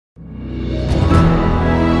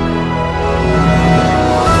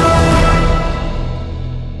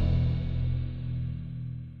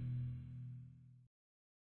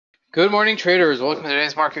Good morning, traders. Welcome to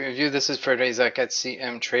today's market review. This is for Razak at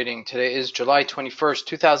CMTrading. Today is July 21st,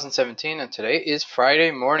 2017, and today is Friday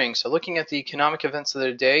morning. So looking at the economic events of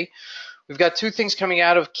the day, we've got two things coming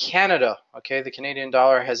out of Canada. Okay, the Canadian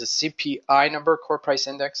dollar has a CPI number, core price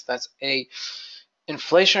index. That's a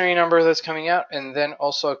inflationary number that's coming out, and then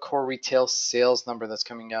also a core retail sales number that's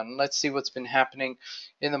coming out. And let's see what's been happening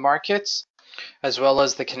in the markets as well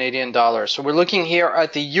as the Canadian dollar. So we're looking here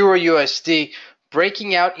at the Euro USD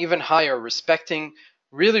breaking out even higher,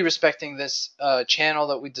 really respecting this channel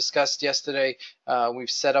that we discussed yesterday. We've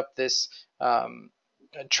set up this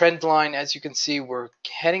trend line. As you can see, we're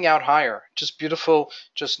heading out higher. Just beautiful,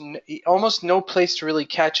 just almost no place to really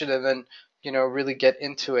catch it and then really get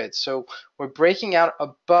into it. So we're breaking out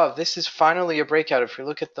above. This is finally a breakout. If you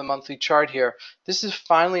look at the monthly chart here, this is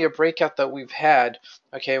finally a breakout that we've had.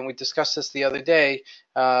 Okay, and we discussed this the other day,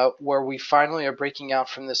 where we finally are breaking out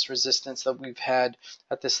from this resistance that we've had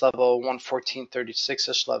at this level,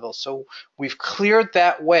 114.36-ish level. So we've cleared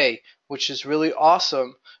that way, which is really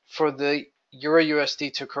awesome for the Euro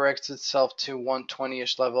USD to correct itself to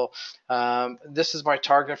 120-ish level. This is my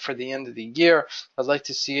target for the end of the year. I'd like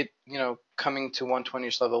to see it, coming to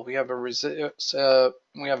 120-ish level. We have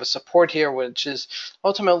a support here, which is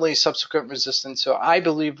ultimately subsequent resistance. So I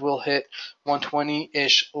believe we'll hit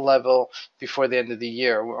 120-ish level before the end of the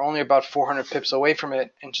year. We're only about 400 pips away from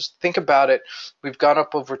it, and just think about it. We've gone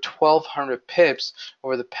up over 1,200 pips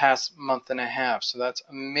over the past month and a half. So that's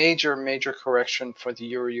a major correction for the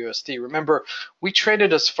Euro USD. Remember, we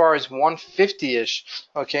traded as far as 150-ish,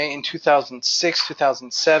 okay, in 2006,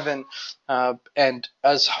 2007, and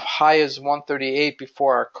as high as 138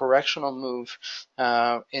 before our correctional move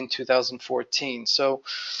in 2014. So,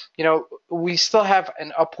 we still have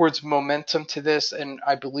an upwards momentum to this, and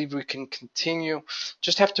I believe we can continue.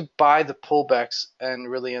 Just have to buy the pullbacks and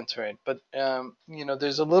really enter it. But,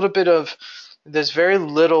 there's very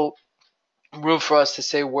little room for us to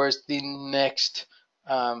say where's the next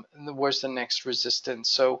resistance.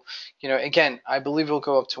 So, again, I believe we'll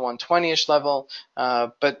go up to 120-ish level,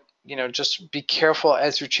 but just be careful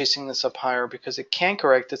as you're chasing this up higher, because it can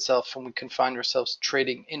correct itself and we can find ourselves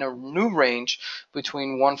trading in a new range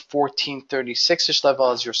between 114.36-ish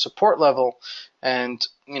level as your support level and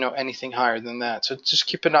anything higher than that. So just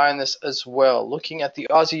keep an eye on this as well. Looking at the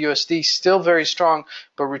Aussie USD, still very strong,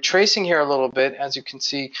 but retracing here a little bit. As you can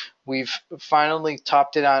see, we've finally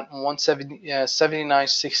topped it at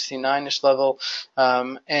 179.69-ish level,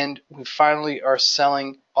 and we finally are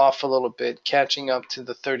selling off a little bit, catching up to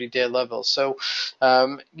the 30-day level. So,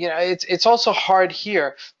 it's also hard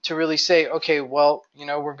here to really say, okay, well,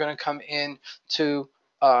 we're going to come in to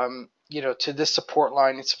to this support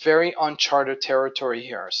line. It's very uncharted territory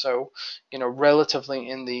here. So, relatively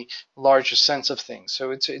in the larger sense of things.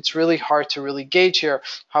 So it's really hard to really gauge here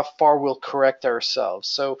how far we'll correct ourselves.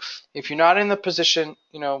 So if you're not in the position,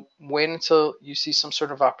 wait until you see some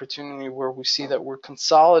sort of opportunity where we see that we're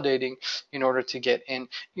consolidating in order to get in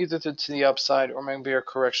either to the upside or maybe a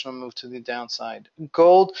correctional move to the downside.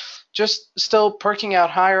 Gold just still perking out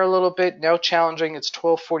higher a little bit, now challenging its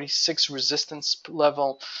 1246 resistance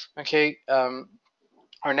level. Okay,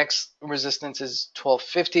 our next resistance is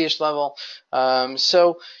 1250-ish level.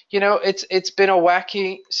 So, it's been a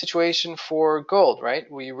wacky situation for gold, right?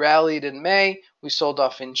 We rallied in May, we sold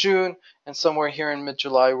off in June, and somewhere here in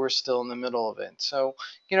mid-July, we're still in the middle of it. So,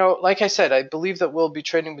 like I said, I believe that we'll be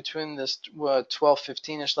trading between this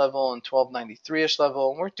 1215-ish level and 1293-ish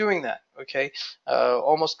level, and we're doing that, okay?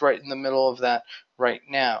 Almost right in the middle of that right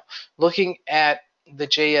now. Looking at the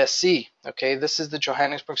JSE, okay, this is the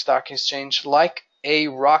Johannesburg Stock Exchange, like a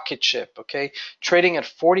rocket ship, okay, trading at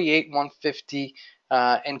 48,150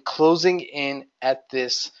 and closing in at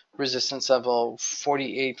this resistance level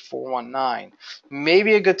 48,419.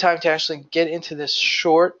 Maybe a good time to actually get into this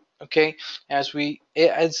short, okay, as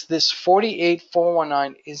this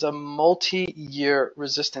 48,419 is a multi-year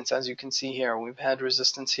resistance. As you can see here, we've had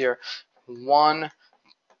resistance here 1,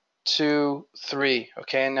 2, 3,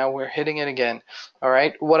 okay, and now we're hitting it again. All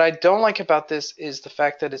right, what I don't like about this is the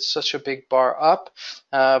fact that it's such a big bar up,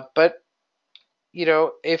 but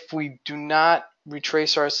if we do not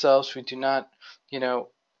retrace ourselves, we do not,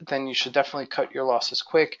 then you should definitely cut your losses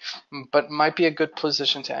quick, but might be a good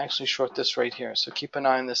position to actually short this right here. So keep an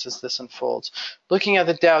eye on this as this unfolds. Looking at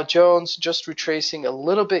the Dow Jones, just retracing a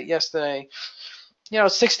little bit yesterday.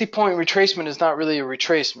 60-point retracement is not really a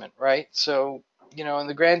retracement, right? So, in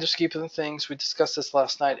the grander scheme of things, we discussed this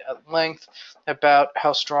last night at length about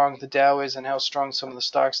how strong the Dow is and how strong some of the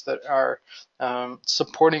stocks that are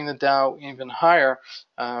supporting the Dow even higher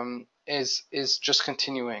is just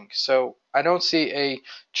continuing. So I don't see a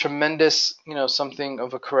tremendous, something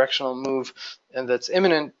of a correctional move and that's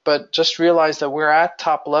imminent, but just realize that we're at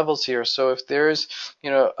top levels here. So if there is,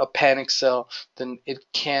 a panic sell, then it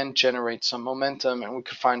can generate some momentum, and we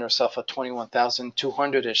could find ourselves at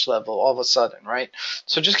 21,200-ish level all of a sudden, right?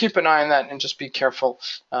 So just keep an eye on that and just be careful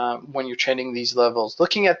when you're trading these levels.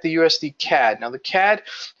 Looking at the USD CAD. Now the CAD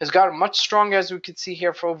has gotten much stronger, as we can see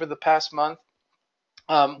here, for over the past month.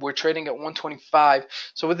 We're trading at 125.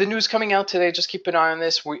 So with the news coming out today, just keep an eye on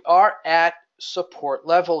this. We are at support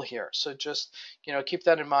level here. So just, keep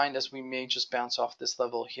that in mind, as we may just bounce off this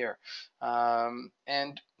level here.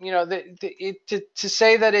 And, to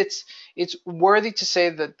say that it's worthy to say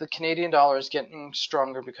that the Canadian dollar is getting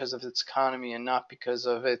stronger because of its economy and not because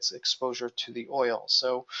of its exposure to the oil.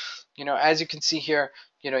 So, as you can see here,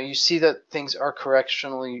 you see that things are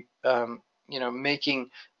correctionally,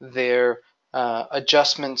 making their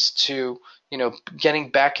adjustments to, getting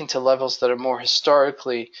back into levels that are more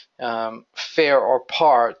historically fair or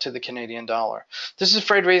par to the Canadian dollar. This is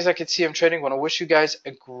Razak at CM Trading. I want to wish you guys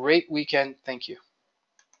a great weekend. Thank you.